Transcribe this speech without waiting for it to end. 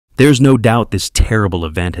There's no doubt this terrible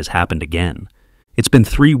event has happened again. It's been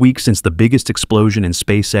 3 weeks since the biggest explosion in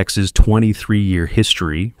SpaceX's 23-year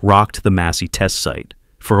history rocked the Massey test site.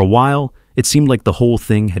 For a while, it seemed like the whole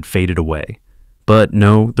thing had faded away. But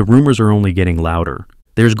no, the rumors are only getting louder.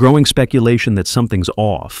 There's growing speculation that something's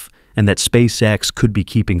off, and that SpaceX could be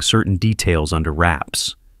keeping certain details under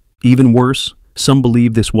wraps. Even worse, some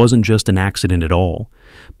believe this wasn't just an accident at all,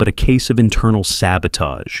 but a case of internal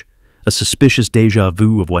sabotage, a suspicious déjà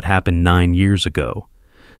vu of what happened 9 years ago.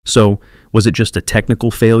 So, was it just a technical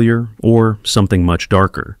failure, or something much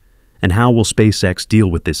darker? And how will SpaceX deal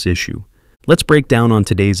with this issue? Let's break down on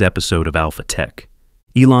today's episode of Alpha Tech.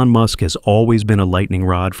 Elon Musk has always been a lightning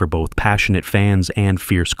rod for both passionate fans and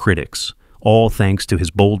fierce critics, all thanks to his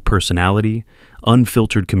bold personality,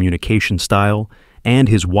 unfiltered communication style, and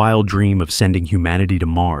his wild dream of sending humanity to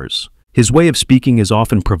Mars. His way of speaking is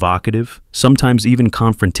often provocative, sometimes even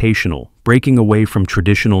confrontational, breaking away from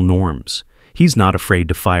traditional norms. He's not afraid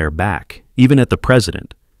to fire back, even at the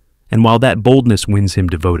president. And while that boldness wins him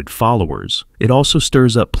devoted followers, it also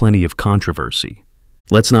stirs up plenty of controversy.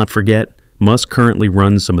 Let's not forget, Musk currently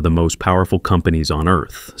runs some of the most powerful companies on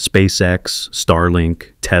Earth: SpaceX,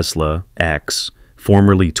 Starlink, Tesla, X,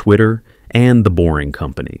 formerly Twitter, and The Boring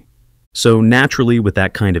Company. So naturally, with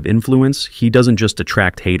that kind of influence, he doesn't just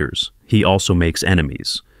attract haters, he also makes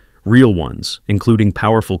enemies. Real ones, including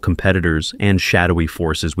powerful competitors and shadowy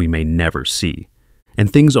forces we may never see.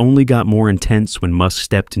 And things only got more intense when Musk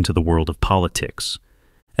stepped into the world of politics.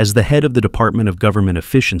 As the head of the Department of Government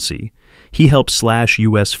Efficiency, he helped slash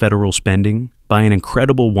U.S. federal spending by an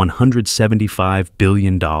incredible $175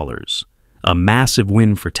 billion. A massive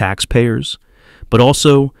win for taxpayers, but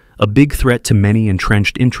also a big threat to many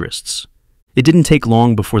entrenched interests. It didn't take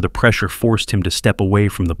long before the pressure forced him to step away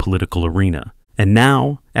from the political arena. And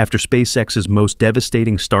now, after SpaceX's most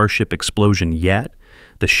devastating Starship explosion yet,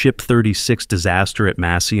 the Ship 36 disaster at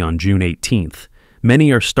Massey on June 18th,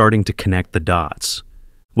 many are starting to connect the dots.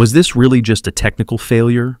 Was this really just a technical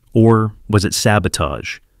failure, or was it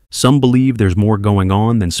sabotage? Some believe there's more going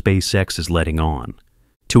on than SpaceX is letting on.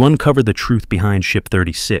 To uncover the truth behind Ship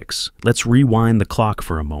 36, let's rewind the clock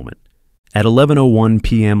for a moment. At 11:01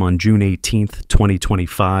 p.m. on June 18th,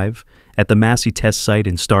 2025, at the Massey test site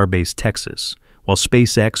in Starbase, Texas, while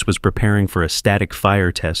SpaceX was preparing for a static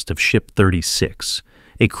fire test of Ship 36,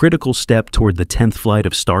 a critical step toward the 10th flight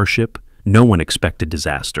of Starship, no one expected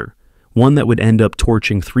disaster, one that would end up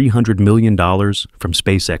torching $300 million from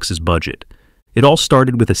SpaceX's budget. It all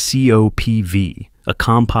started with a COPV, a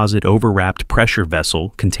composite overwrapped pressure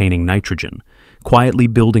vessel containing nitrogen, quietly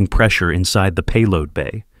building pressure inside the payload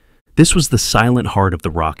bay. This was the silent heart of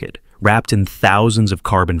the rocket, wrapped in thousands of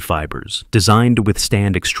carbon fibers, designed to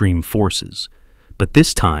withstand extreme forces. But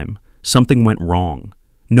this time, something went wrong.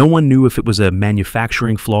 No one knew if it was a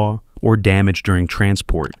manufacturing flaw or damage during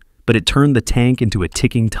transport, but it turned the tank into a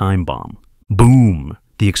ticking time bomb. Boom!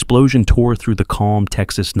 The explosion tore through the calm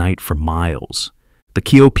Texas night for miles. The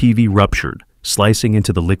COPV ruptured, slicing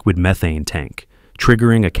into the liquid methane tank,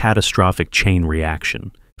 triggering a catastrophic chain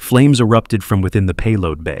reaction. Flames erupted from within the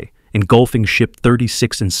payload bay, engulfing Ship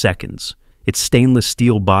 36 in seconds, its stainless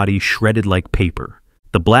steel body shredded like paper.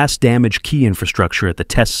 The blast damaged key infrastructure at the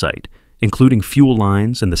test site, including fuel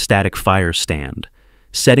lines and the static fire stand,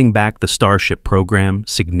 setting back the Starship program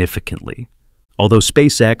significantly. Although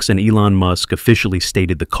SpaceX and Elon Musk officially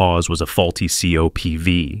stated the cause was a faulty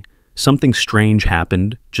COPV, something strange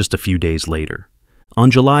happened just a few days later. On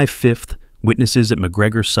July 5th, witnesses at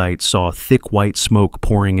McGregor site saw thick white smoke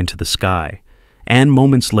pouring into the sky, and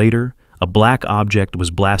moments later, a black object was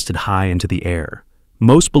blasted high into the air.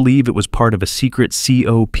 Most believe it was part of a secret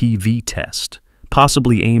COPV test,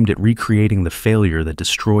 possibly aimed at recreating the failure that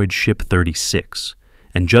destroyed Ship 36.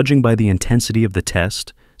 And judging by the intensity of the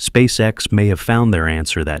test, SpaceX may have found their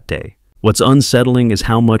answer that day. What's unsettling is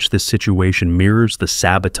how much this situation mirrors the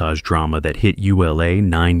sabotage drama that hit ULA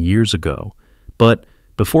 9 years ago. But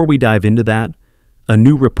before we dive into that, a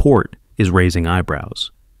new report is raising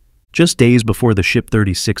eyebrows. Just days before the Ship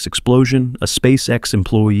 36 explosion, a SpaceX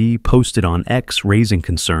employee posted on X raising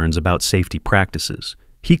concerns about safety practices.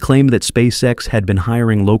 He claimed that SpaceX had been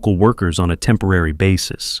hiring local workers on a temporary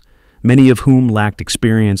basis, many of whom lacked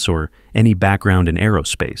experience or any background in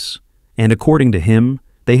aerospace. And according to him,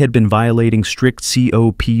 they had been violating strict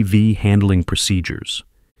COPV handling procedures.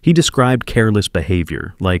 He described careless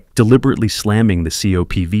behavior, like deliberately slamming the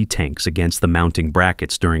COPV tanks against the mounting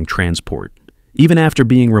brackets during transport. Even after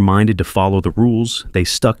being reminded to follow the rules, they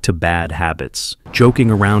stuck to bad habits, joking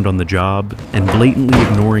around on the job, and blatantly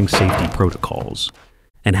ignoring safety protocols.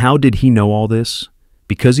 And how did he know all this?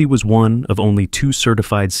 because he was one of only 2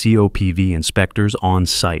 certified COPV inspectors on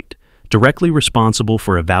site, directly responsible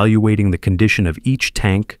for evaluating the condition of each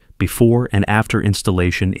tank before and after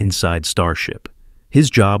installation inside Starship. His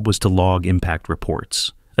job was to log impact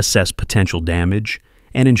reports, assess potential damage,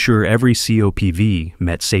 and ensure every COPV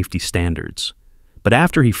met safety standards. But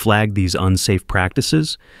after he flagged these unsafe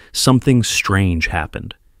practices, something strange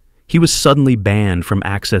happened. He was suddenly banned from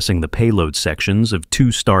accessing the payload sections of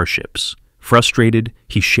 2 starships. Frustrated,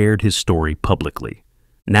 he shared his story publicly.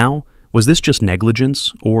 Now, was this just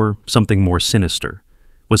negligence or something more sinister?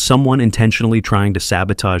 Was someone intentionally trying to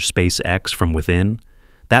sabotage SpaceX from within?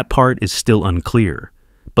 That part is still unclear.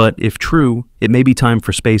 But if true, it may be time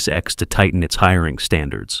for SpaceX to tighten its hiring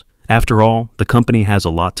standards. After all, the company has a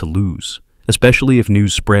lot to lose, especially if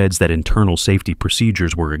news spreads that internal safety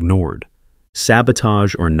procedures were ignored.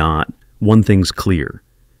 Sabotage or not, one thing's clear.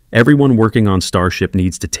 Everyone working on Starship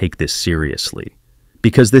needs to take this seriously.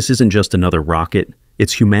 Because this isn't just another rocket,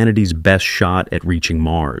 it's humanity's best shot at reaching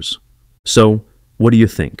Mars. So, what do you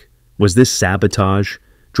think? Was this sabotage?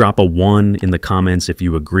 Drop a 1 in the comments if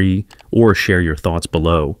you agree, or share your thoughts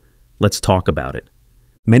below. Let's talk about it.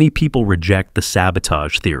 Many people reject the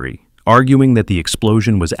sabotage theory, arguing that the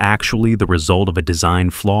explosion was actually the result of a design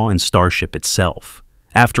flaw in Starship itself.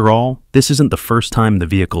 After all, this isn't the first time the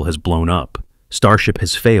vehicle has blown up. Starship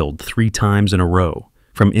has failed 3 times in a row,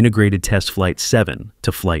 from integrated test flight 7 to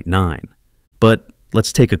flight 9. But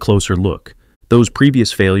let's take a closer look. Those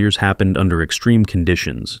previous failures happened under extreme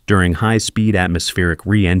conditions during high-speed atmospheric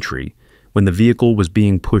re-entry when the vehicle was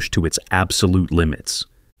being pushed to its absolute limits.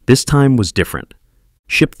 This time was different.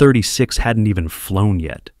 Ship 36 hadn't even flown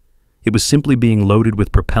yet. It was simply being loaded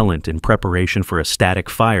with propellant in preparation for a static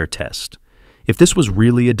fire test. If this was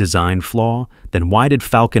really a design flaw, then why did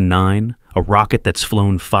Falcon 9, a rocket that's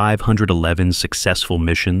flown 511 successful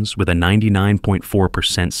missions with a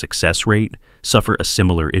 99.4% success rate, suffer a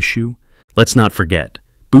similar issue? Let's not forget,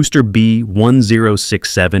 Booster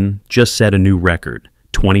B1067 just set a new record,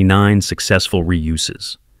 29 successful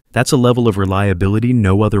reuses. That's a level of reliability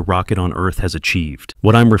no other rocket on Earth has achieved.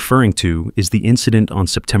 What I'm referring to is the incident on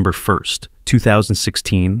September 1st,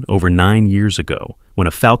 2016, over 9 years ago, when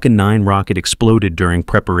a Falcon 9 rocket exploded during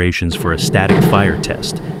preparations for a static fire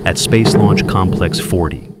test at Space Launch Complex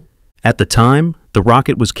 40. At the time, the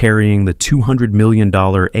rocket was carrying the $200 million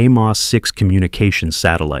Amos-6 communications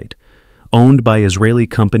satellite, owned by Israeli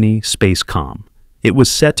company SpaceX. It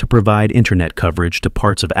was set to provide internet coverage to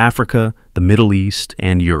parts of Africa, the Middle East,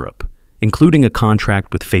 and Europe, including a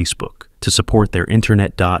contract with Facebook to support their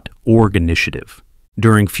Internet.org initiative.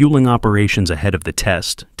 During fueling operations ahead of the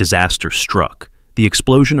test, disaster struck. The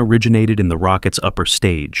explosion originated in the rocket's upper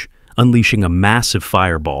stage, unleashing a massive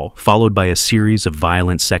fireball followed by a series of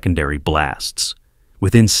violent secondary blasts.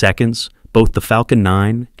 Within seconds, both the Falcon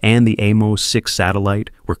 9 and the Amos-6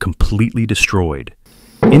 satellite were completely destroyed.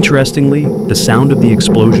 Interestingly, the sound of the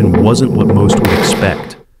explosion wasn't what most would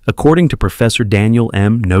expect. According to Professor Daniel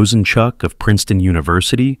M. Nosenchuk of Princeton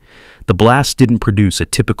University, the blast didn't produce a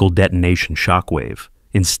typical detonation shockwave.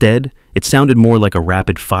 Instead, it sounded more like a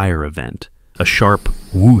rapid-fire event, a sharp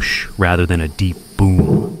whoosh rather than a deep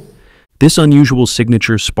boom. This unusual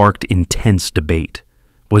signature sparked intense debate.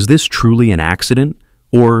 Was this truly an accident,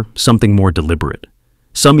 or something more deliberate?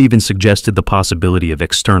 Some even suggested the possibility of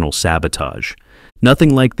external sabotage.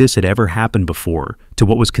 Nothing like this had ever happened before to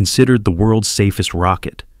what was considered the world's safest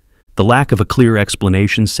rocket. The lack of a clear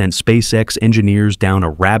explanation sent SpaceX engineers down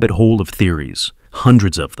a rabbit hole of theories,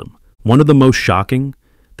 hundreds of them. One of the most shocking,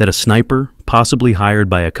 that a sniper, possibly hired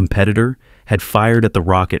by a competitor, had fired at the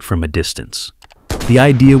rocket from a distance. The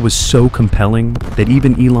idea was so compelling that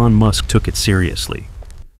even Elon Musk took it seriously.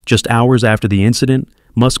 Just hours after the incident,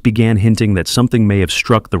 Musk began hinting that something may have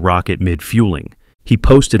struck the rocket mid-fueling. He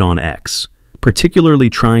posted on X, particularly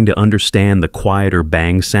trying to understand the quieter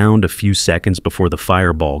bang sound a few seconds before the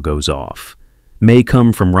fireball goes off. May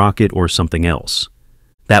come from rocket or something else.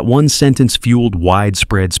 That one sentence fueled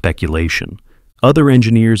widespread speculation. Other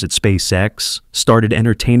engineers at SpaceX started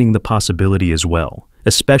entertaining the possibility as well,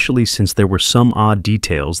 especially since there were some odd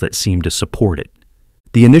details that seemed to support it.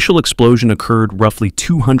 The initial explosion occurred roughly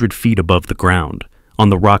 200 feet above the ground, on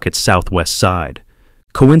the rocket's southwest side.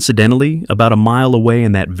 Coincidentally, about a mile away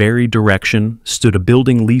in that very direction stood a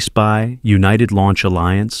building leased by United Launch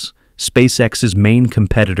Alliance, SpaceX's main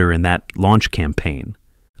competitor in that launch campaign.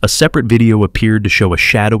 A separate video appeared to show a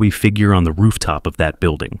shadowy figure on the rooftop of that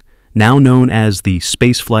building, now known as the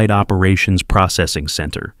Spaceflight Operations Processing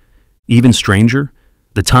Center. Even stranger,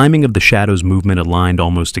 the timing of the shadow's movement aligned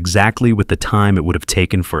almost exactly with the time it would have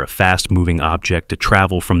taken for a fast-moving object to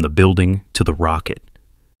travel from the building to the rocket.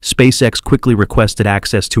 SpaceX quickly requested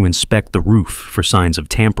access to inspect the roof for signs of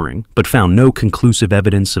tampering, but found no conclusive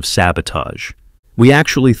evidence of sabotage. "We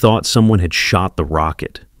actually thought someone had shot the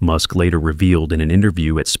rocket," Musk later revealed in an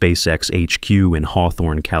interview at SpaceX HQ in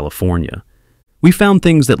Hawthorne, California. "We found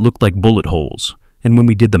things that looked like bullet holes, and when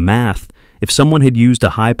we did the math, if someone had used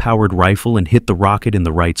a high-powered rifle and hit the rocket in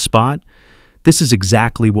the right spot, this is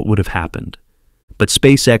exactly what would have happened." But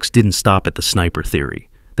SpaceX didn't stop at the sniper theory.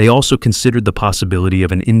 They also considered the possibility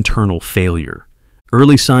of an internal failure.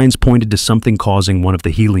 Early signs pointed to something causing one of the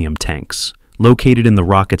helium tanks, located in the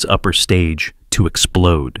rocket's upper stage, to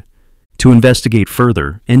explode. To investigate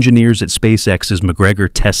further, engineers at SpaceX's McGregor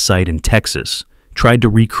test site in Texas tried to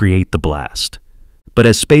recreate the blast. But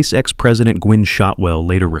as SpaceX President Gwynne Shotwell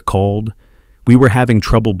later recalled, "We were having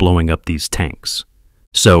trouble blowing up these tanks."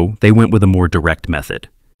 So they went with a more direct method.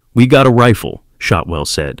 "We got a rifle," Shotwell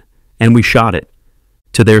said, "and we shot it."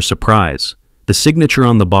 To their surprise, the signature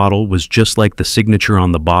on the bottle was just like the signature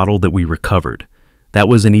on the bottle that we recovered. That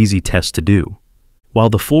was an easy test to do. While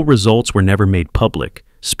the full results were never made public,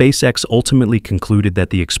 SpaceX ultimately concluded that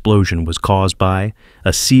the explosion was caused by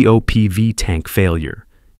a COPV tank failure.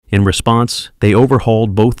 In response, they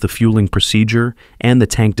overhauled both the fueling procedure and the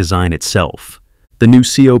tank design itself. The new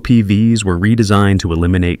COPVs were redesigned to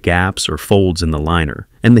eliminate gaps or folds in the liner,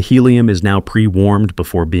 and the helium is now pre-warmed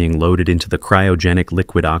before being loaded into the cryogenic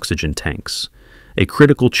liquid oxygen tanks, a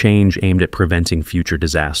critical change aimed at preventing future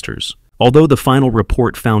disasters. Although the final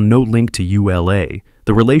report found no link to ULA,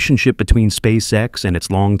 the relationship between SpaceX and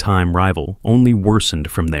its longtime rival only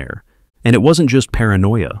worsened from there. And it wasn't just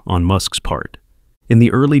paranoia on Musk's part. In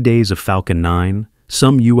the early days of Falcon 9,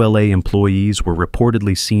 some ULA employees were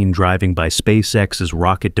reportedly seen driving by SpaceX's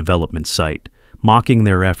rocket development site, mocking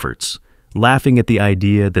their efforts, laughing at the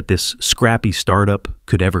idea that this scrappy startup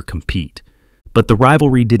could ever compete. But the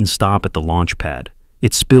rivalry didn't stop at the launch pad.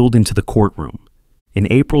 It spilled into the courtroom. In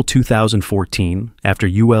April 2014, after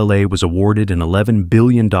ULA was awarded an $11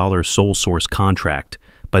 billion sole source contract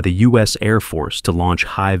by the U.S. Air Force to launch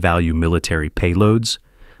high-value military payloads,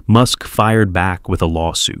 Musk fired back with a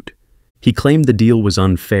lawsuit. He claimed the deal was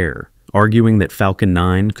unfair, arguing that Falcon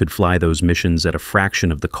 9 could fly those missions at a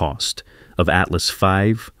fraction of the cost of Atlas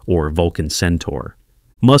V or Vulcan Centaur.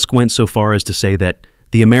 Musk went so far as to say that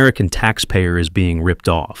the American taxpayer is being ripped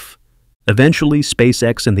off. Eventually,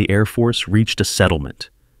 SpaceX and the Air Force reached a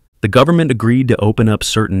settlement. The government agreed to open up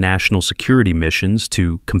certain national security missions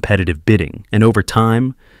to competitive bidding, and over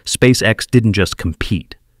time, SpaceX didn't just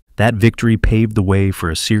compete. That victory paved the way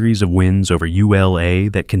for a series of wins over ULA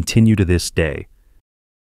that continue to this day.